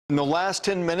In the last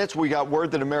 10 minutes, we got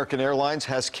word that American Airlines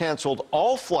has canceled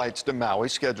all flights to Maui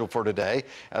scheduled for today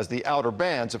as the outer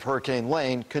bands of Hurricane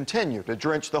Lane continue to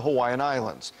drench the Hawaiian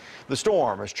Islands. The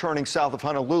storm is churning south of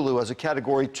Honolulu as a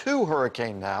Category 2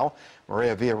 hurricane now.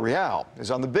 Maria Villarreal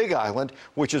is on the Big Island,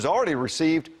 which has already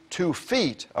received 2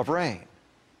 feet of rain.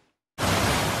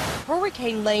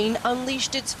 Hurricane Lane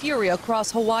unleashed its fury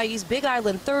across Hawaii's Big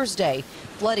Island Thursday,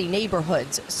 flooding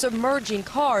neighborhoods, submerging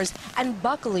cars, and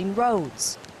buckling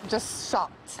roads. Just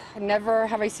shocked. Never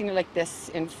have I seen it like this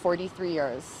in 43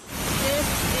 years.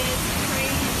 This is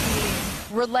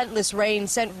crazy. Relentless rain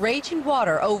sent raging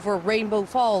water over Rainbow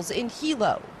Falls in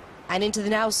Hilo and into the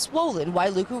now swollen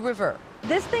Wailuku River.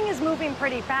 This thing is moving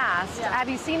pretty fast. Yeah. Have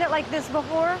you seen it like this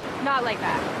before? Not like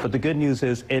that. But the good news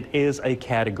is it is a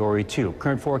Category 2.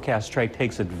 Current forecast track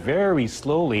takes it very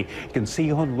slowly. You can see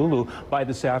Honolulu by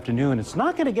this afternoon. It's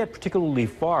not going to get particularly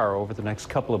far over the next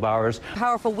couple of hours.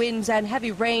 Powerful winds and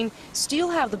heavy rain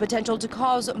still have the potential to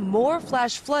cause more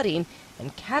flash flooding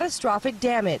and catastrophic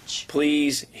damage.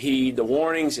 Please heed the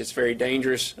warnings. It's very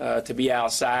dangerous to be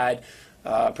outside.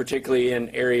 Particularly in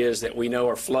areas that we know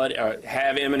are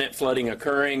have imminent flooding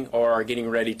occurring or are getting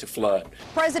ready to flood.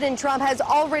 President Trump has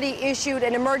already issued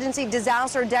an emergency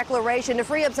disaster declaration to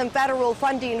free up some federal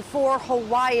funding for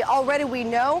Hawaii. Already we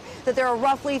know that there are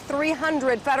roughly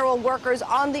 300 federal workers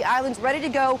on the islands ready to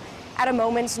go at a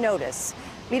moment's notice.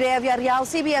 Mireya Villarreal,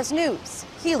 CBS News,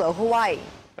 Hilo, Hawaii.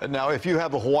 Now, if you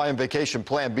have a Hawaiian vacation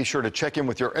plan, be sure to check in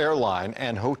with your airline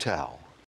and hotel.